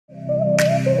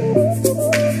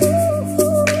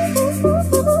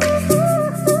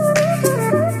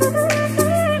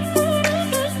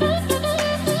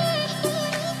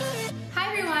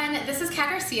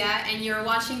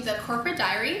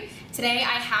Today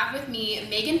I have with me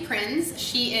Meagan Prins.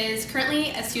 She is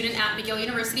currently a student at McGill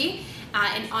University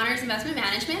in Honors Investment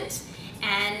Management,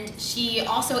 and she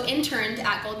also interned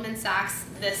at Goldman Sachs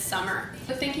this summer.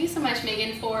 So thank you so much,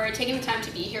 Meagan, for taking the time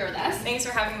to be here with us. Thanks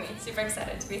for having me. Super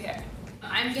excited to be here.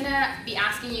 I'm gonna be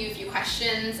asking you a few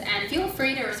questions, and feel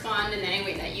free to respond in any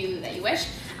way that you wish.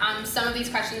 Some of these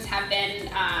questions have been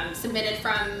submitted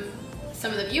from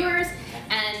some of the viewers,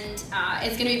 and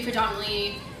it's going to be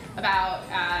predominantly about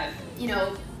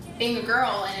being a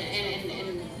girl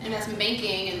in investment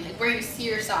banking, and like, where you see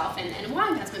yourself, and why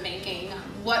investment banking,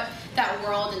 what that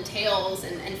world entails,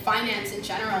 and finance in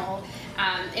general.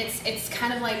 It's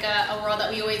kind of like a world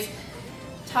that we always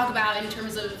talk about in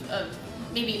terms of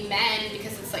maybe men,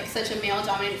 because it's like such a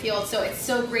male-dominated field. So it's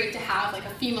so great to have like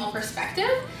a female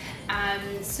perspective.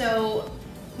 So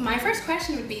my first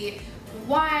question would be,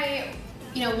 why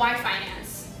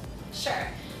finance? Sure.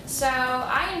 So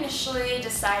I initially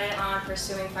decided on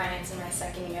pursuing finance in my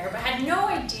second year, but had no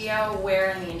idea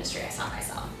where in the industry I saw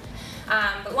myself.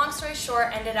 But long story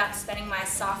short, ended up spending my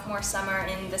sophomore summer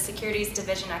in the securities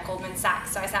division at Goldman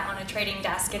Sachs. So I sat on a trading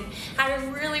desk and had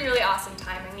a really, really awesome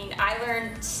time. I mean, I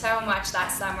learned so much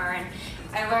that summer, and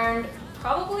I learned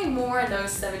probably more in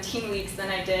those 17 weeks than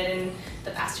I did in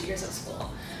the past 2 years of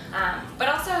school. But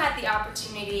also had the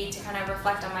opportunity to kind of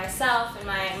reflect on myself and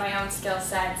my own skill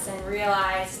sets, and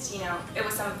realized, it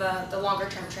was some of the longer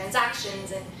term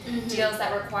transactions and deals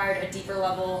that required a deeper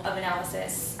level of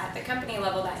analysis at the company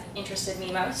level that interested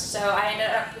me most. So I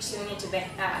ended up pursuing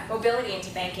mobility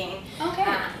into banking. Okay.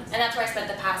 And that's where I spent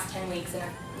the past 10 weeks, and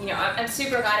I'm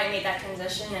super glad I made that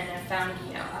transition, and I found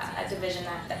a division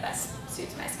that best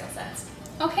suits my skill sets.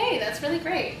 Okay, that's really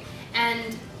great.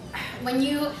 And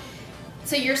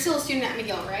so you're still a student at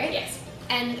McGill, right? Yes.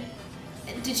 And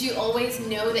did you always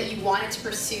know that you wanted to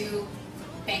pursue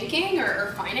banking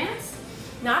or finance?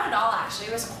 Not at all, actually.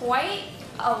 It was quite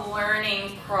a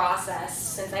learning process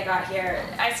since I got here.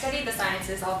 I studied the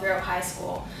sciences all throughout high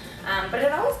school, but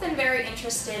I've always been very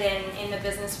interested in the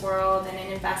business world and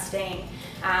in investing,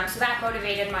 so that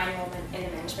motivated my enrollment in the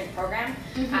management program.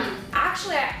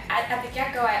 Actually, at the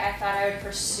get-go, I thought I would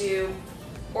pursue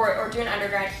or do an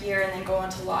undergrad here and then go on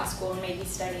to law school and maybe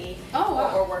study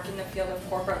or work in the field of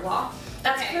corporate law.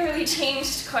 That's clearly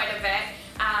changed quite a bit,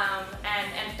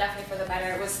 and definitely for the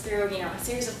better. It was through a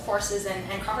series of courses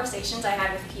and conversations I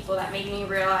had with people that made me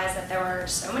realize that there were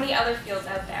so many other fields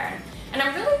out there, and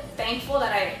I'm really thankful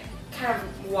that I kind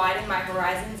of widened my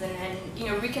horizons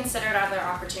and reconsidered other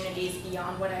opportunities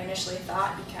beyond what I initially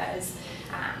thought, because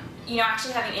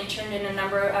actually having interned in a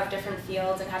number of different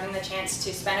fields and having the chance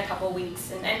to spend a couple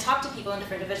weeks and talk to people in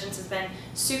different divisions has been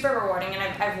super rewarding, and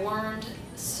I've learned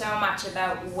so much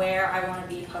about where I want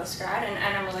to be post-grad, and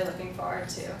I'm really looking forward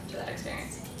to that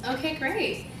experience. Okay,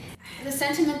 great. The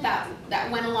sentiment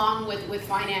that went along with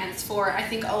finance for, I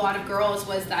think, a lot of girls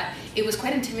was that it was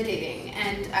quite intimidating,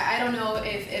 and I don't know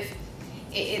if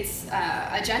it's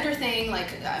a gender thing.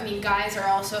 Like, I mean, guys are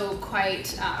also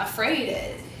quite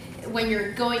afraid. When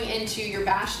you're going into your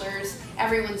bachelor's,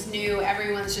 everyone's new,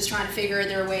 everyone's just trying to figure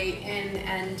their way in,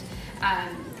 and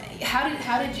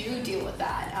how did you deal with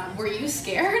that? Were you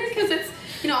scared? Because it's,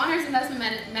 honors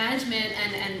investment management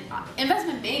and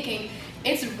investment banking,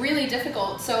 it's really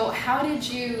difficult. So how did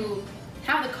you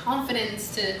have the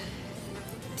confidence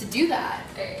to do that?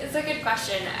 It's a good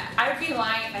question. I would be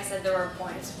lying if I said there were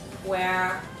points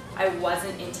where I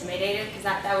wasn't intimidated, because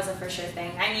that was a for sure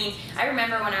thing. I mean, I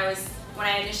remember when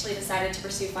I initially decided to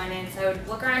pursue finance, I would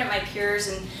look around at my peers,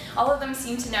 and all of them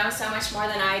seemed to know so much more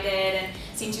than I did and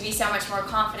seemed to be so much more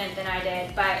confident than I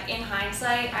did. But in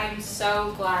hindsight, I'm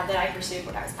so glad that I pursued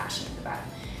what I was passionate about.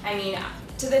 I mean,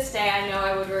 to this day, I know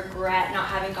I would regret not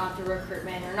having gone through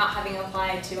recruitment or not having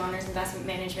applied to Honors Investment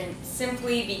Management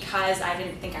simply because I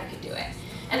didn't think I could do it.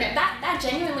 And that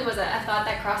genuinely was a thought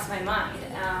that crossed my mind.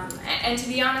 And to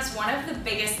be honest, one of the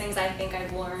biggest things I think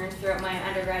I've learned throughout my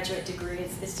undergraduate degree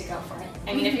is to go for it.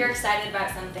 I mean, if you're excited about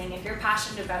something, if you're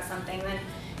passionate about something, then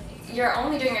you're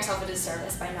only doing yourself a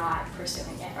disservice by not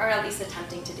pursuing it, or at least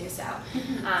attempting to do so.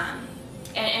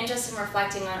 And just in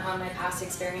reflecting on my past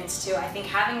experience too, I think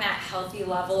having that healthy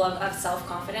level of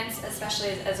self-confidence,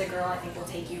 especially as a girl, I think will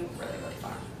take you really, really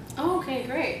far. Oh, okay,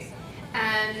 great.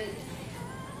 And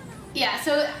yeah,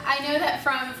 so I know that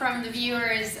from the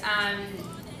viewers,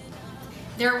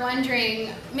 they're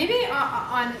wondering, maybe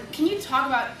can you talk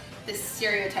about the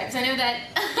stereotypes? I know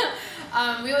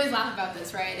that we always laugh about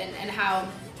this, right? And how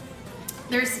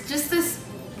there's just this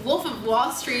Wolf of Wall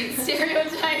Street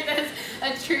stereotype that's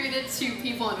attributed to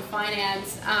people in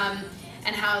finance,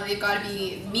 and how they've got to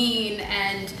be mean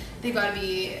and they've got to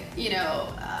be,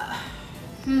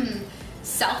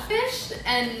 selfish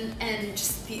and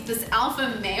just this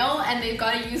alpha male, and they've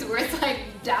got to use words like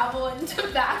dabble and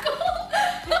tobacco.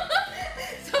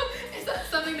 So is that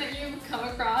something that you've come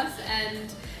across?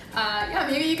 And yeah,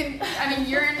 maybe you can. I mean,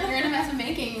 you're in investment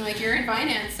banking, like you're in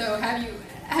finance. So have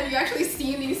you actually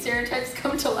seen these stereotypes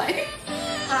come to life?